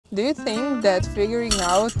Do you think that figuring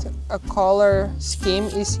out a color scheme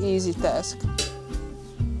is easy task?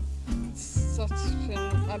 Such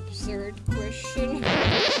an absurd question.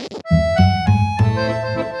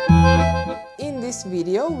 In this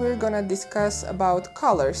video, we're gonna discuss about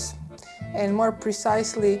colors, and more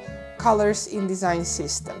precisely, colors in design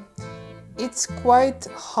system. It's quite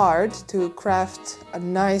hard to craft a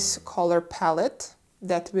nice color palette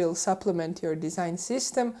that will supplement your design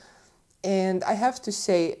system. And I have to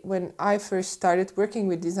say, when I first started working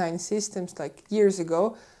with design systems like years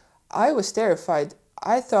ago, I was terrified.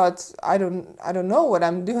 I thought, I don't know what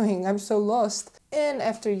I'm doing, I'm so lost. And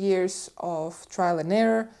after years of trial and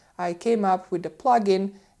error, I came up with a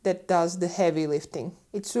plugin that does the heavy lifting.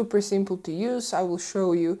 It's super simple to use. I will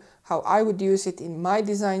show you how I would use it in my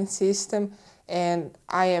design system, and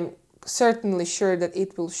I am certainly sure that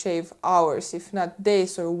it will shave hours, if not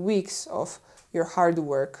days or weeks of your hard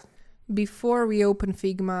work. Before we open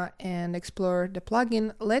Figma and explore the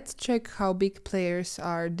plugin, let's check how big players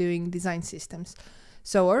are doing design systems.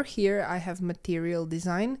 So over here I have material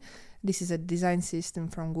design. This is a design system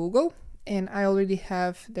from Google, and I already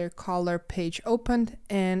have their color page opened,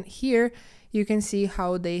 and here you can see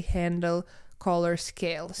how they handle color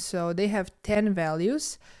scale. So they have 10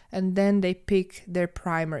 values, and then they pick their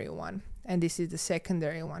primary one, and this is the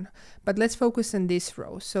secondary one. But let's focus on this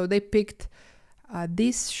row. So they picked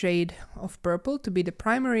this shade of purple to be the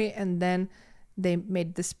primary, and then they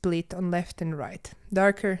made the split on left and right,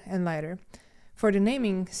 darker and lighter. For the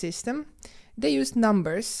naming system, they used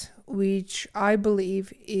numbers, which I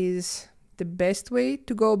believe is the best way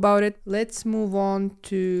to go about it. Let's move on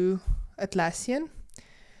to Atlassian.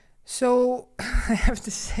 So I have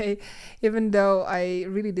to say, even though I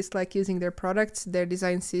really dislike using their products, their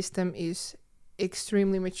design system is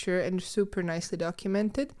extremely mature and super nicely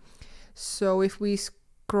documented. So if we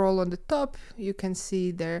scroll on the top, you can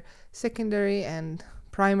see their secondary and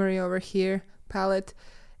primary over here palette.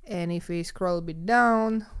 And if we scroll a bit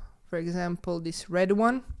down, for example, this red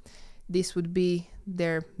one, this would be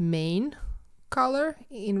their main color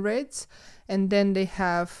in reds. And then they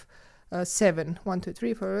have 7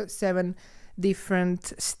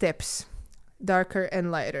 different steps, darker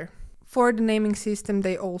and lighter. For the naming system,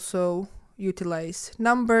 they also utilize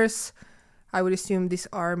numbers. I would assume this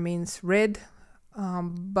R means red,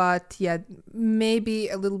 but yeah, maybe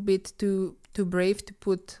a little bit too brave to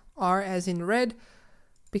put R as in red,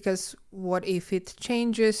 because what if it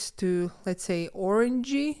changes to, let's say,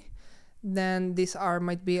 orangey? Then this R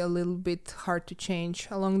might be a little bit hard to change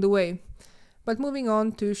along the way. But moving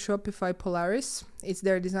on to Shopify Polaris, it's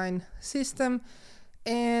their design system,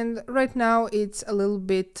 and right now it's a little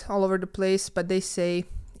bit all over the place, but they say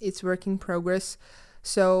it's work in progress.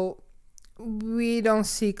 So we don't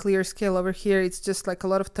see clear scale over here. It's just like a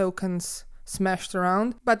lot of tokens smashed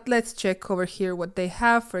around. But let's check over here what they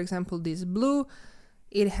have. For example, this blue,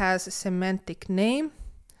 it has a semantic name,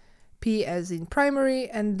 P as in primary,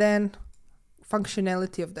 and then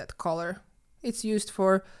functionality of that color. It's used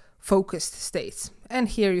for focused states. And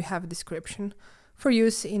here you have a description for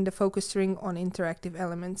use in the focus ring on interactive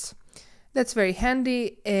elements. That's very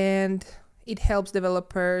handy, and it helps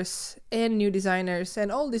developers and new designers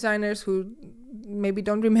and all designers who maybe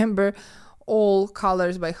don't remember all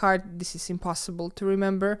colors by heart. This is impossible to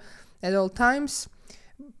remember at all times.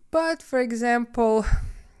 But for example,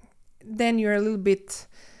 then you're a little bit,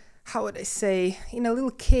 how would I say, in a little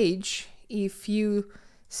cage if you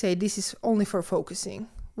say this is only for focusing.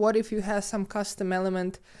 What if you have some custom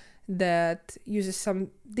element that uses some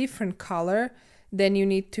different color? Then you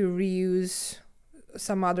need to reuse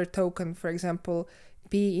some other token, for example,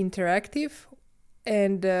 be interactive,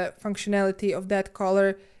 and the functionality of that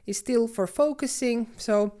color is still for focusing.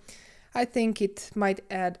 So I think it might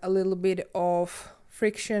add a little bit of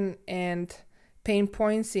friction and pain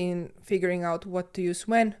points in figuring out what to use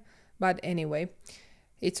when. But anyway,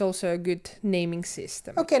 it's also a good naming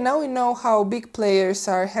system. Okay, now we know how big players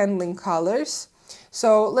are handling colors.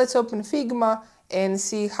 So let's open Figma and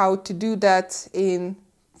see how to do that in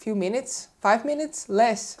few minutes, 5 minutes,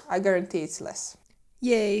 less. I guarantee it's less.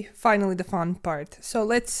 Yay, finally the fun part. So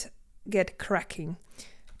let's get cracking.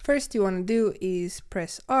 First you want to do is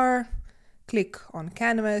press R, click on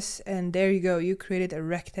canvas, and there you go, you created a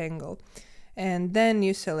rectangle. And then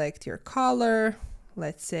you select your color,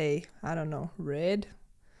 let's say, I don't know, red.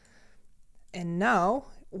 And now,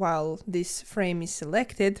 while this frame is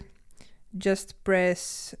selected, just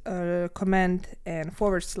press Command and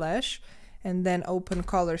 /, and then open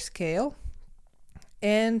color scale.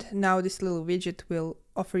 And now this little widget will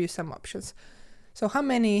offer you some options. So how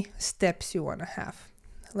many steps you want to have?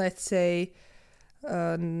 Let's say,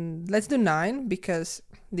 let's do 9, because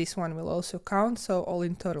this one will also count, so all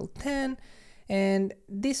in total 10. And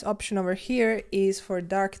this option over here is for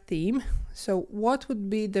dark theme. So what would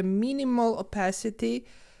be the minimal opacity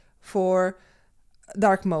for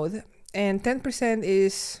dark mode? And 10%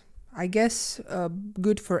 is, I guess,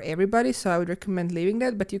 good for everybody, so I would recommend leaving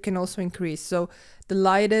that, but you can also increase. So the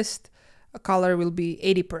lightest color will be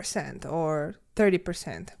 80% or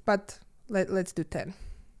 30%, but let's do 10.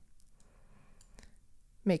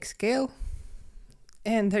 Make scale,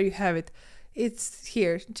 and there you have it. It's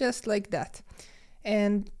here, just like that.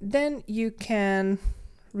 And then you can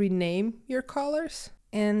rename your colors.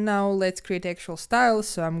 And now let's create actual styles.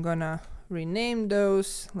 So I'm gonna rename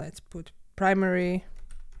those. Let's put primary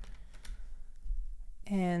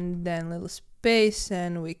and then little space,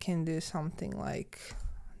 and we can do something like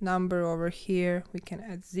number over here. We can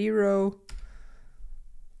add 0,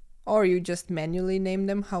 or you just manually name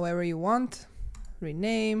them however you want.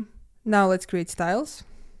 Rename. Now let's create styles.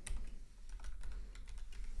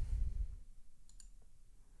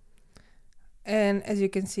 And as you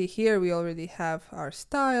can see here, we already have our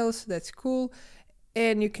styles. That's cool.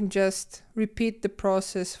 And you can just repeat the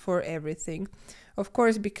process for everything. Of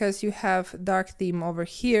course, because you have dark theme over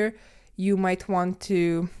here, you might want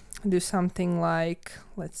to do something like,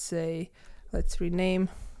 let's rename.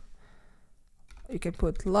 You can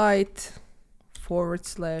put light /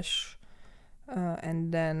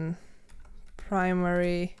 and then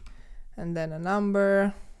primary and then a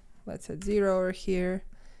number. Let's add 0 over here.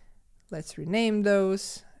 Let's rename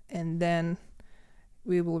those, and then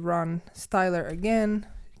we will run styler again,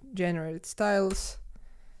 generate styles,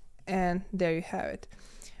 and there you have it.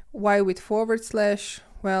 Why with /?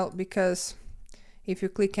 Well, because if you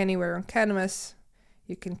click anywhere on canvas,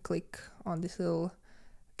 you can click on this little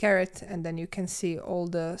caret, and then you can see all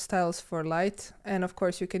the styles for light, and of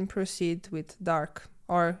course you can proceed with dark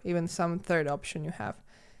or even some third option you have.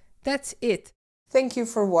 That's it. Thank you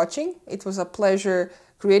for watching. It was a pleasure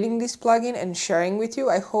creating this plugin and sharing with you.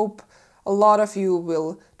 I hope a lot of you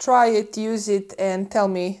will try it, use it, and tell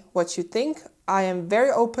me what you think. I am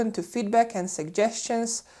very open to feedback and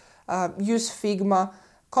suggestions. Use Figma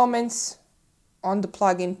comments on the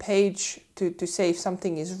plugin page to say if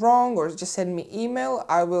something is wrong, or just send me email.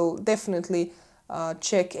 I will definitely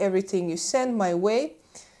check everything you send my way.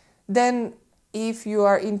 Then if you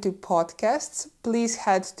are into podcasts, please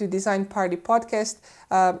head to Design Party Podcast.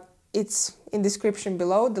 It's in description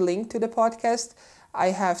below, the link to the podcast. I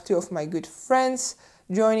have 2 of my good friends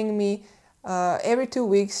joining me every 2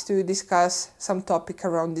 weeks to discuss some topic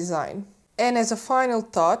around design. And as a final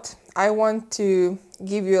thought, I want to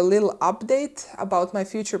give you a little update about my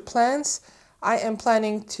future plans. I am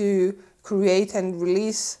planning to create and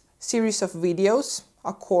release series of videos,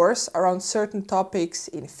 a course around certain topics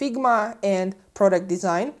in Figma and product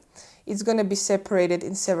design. It's going to be separated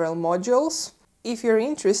in several modules. If you're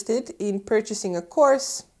interested in purchasing a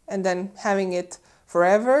course and then having it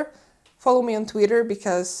forever, follow me on Twitter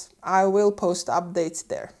because I will post updates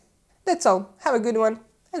there. That's all. Have a good one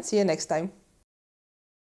and see you next time.